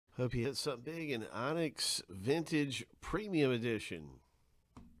Hope you hit something big in Onyx Vintage Premium Edition.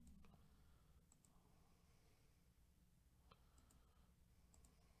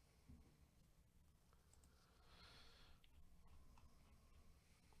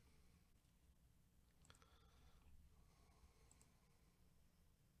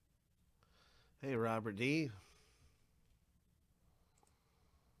 Hey, Robert D.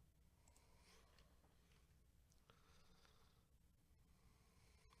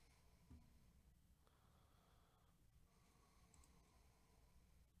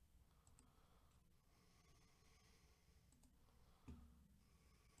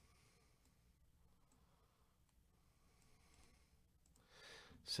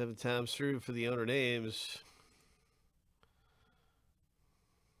 Seven times through for the owner names.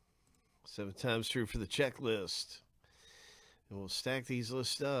 7 times through for the checklist. And we'll stack these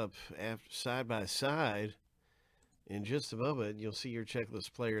lists up side by side. In just a moment, you'll see your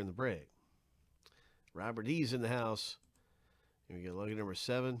checklist player in the break. Robert D's in the house. Here we go, lucky number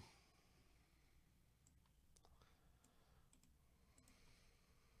 7.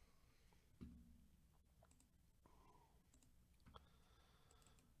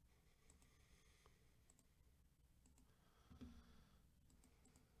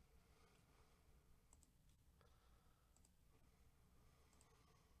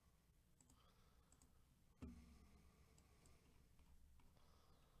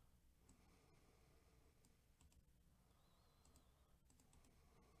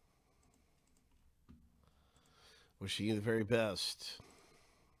 Wishing you the very best.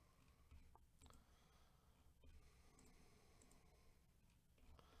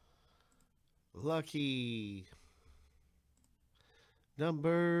 Lucky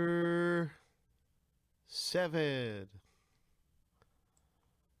number 7.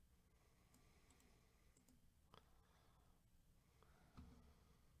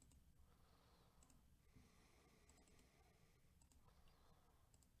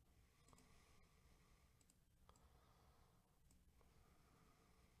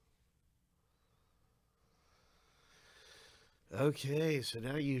 Okay, so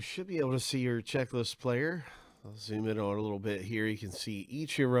now you should be able to see your checklist player. I'll zoom in on a little bit here. You can see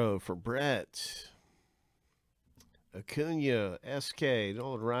Ichiro for Brett, Acuna, SK,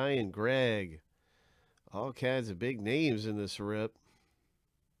 Nolan Ryan, Greg. All kinds of big names in this rip.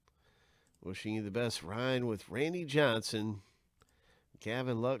 Wishing you the best, Ryan with Randy Johnson,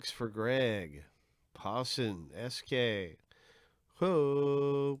 Gavin Lux for Greg, Pawson, SK.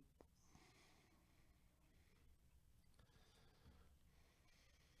 Hope.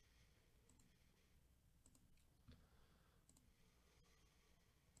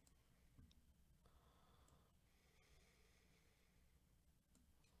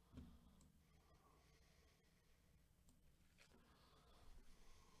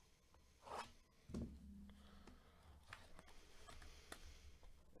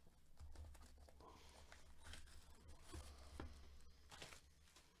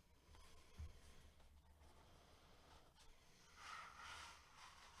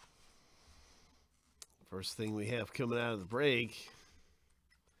 First thing we have coming out of the break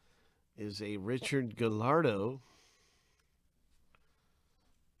is a Richard Gallardo.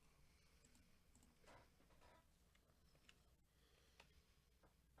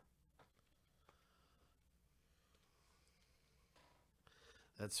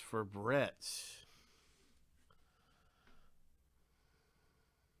 That's for Brett.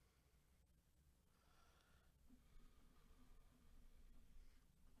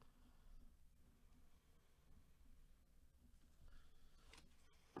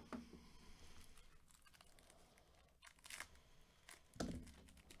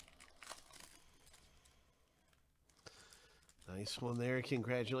 Nice one there.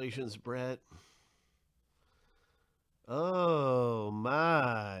 Congratulations, Brett. Oh,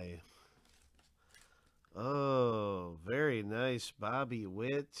 my. Oh, very nice, Bobby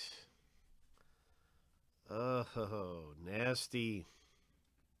Witt. Oh, nasty.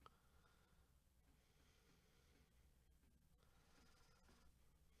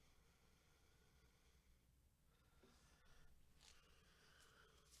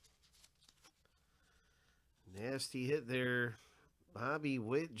 Nasty hit there, Bobby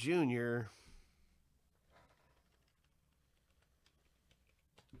Witt Jr.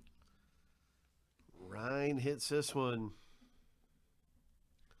 Ryan hits this one.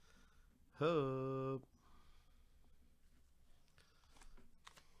 Hope.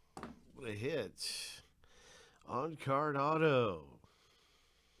 What a hit. On card auto.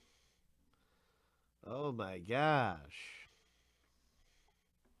 Oh my gosh.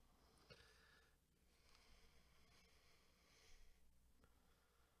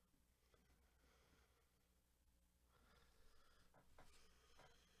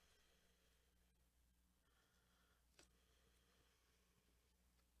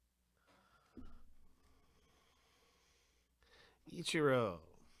 Ichiro.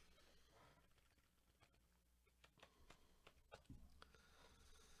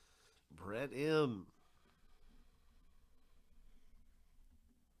 Brett M.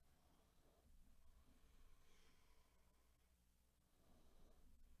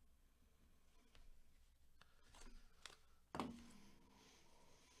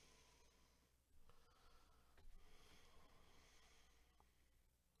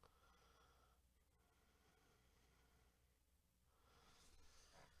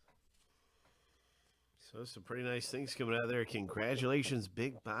 So some pretty nice things coming out of there. Congratulations,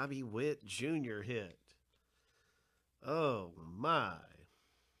 Big Bobby Witt Jr. hit. Oh, my.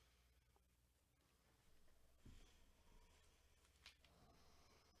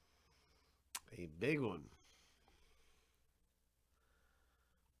 A big one.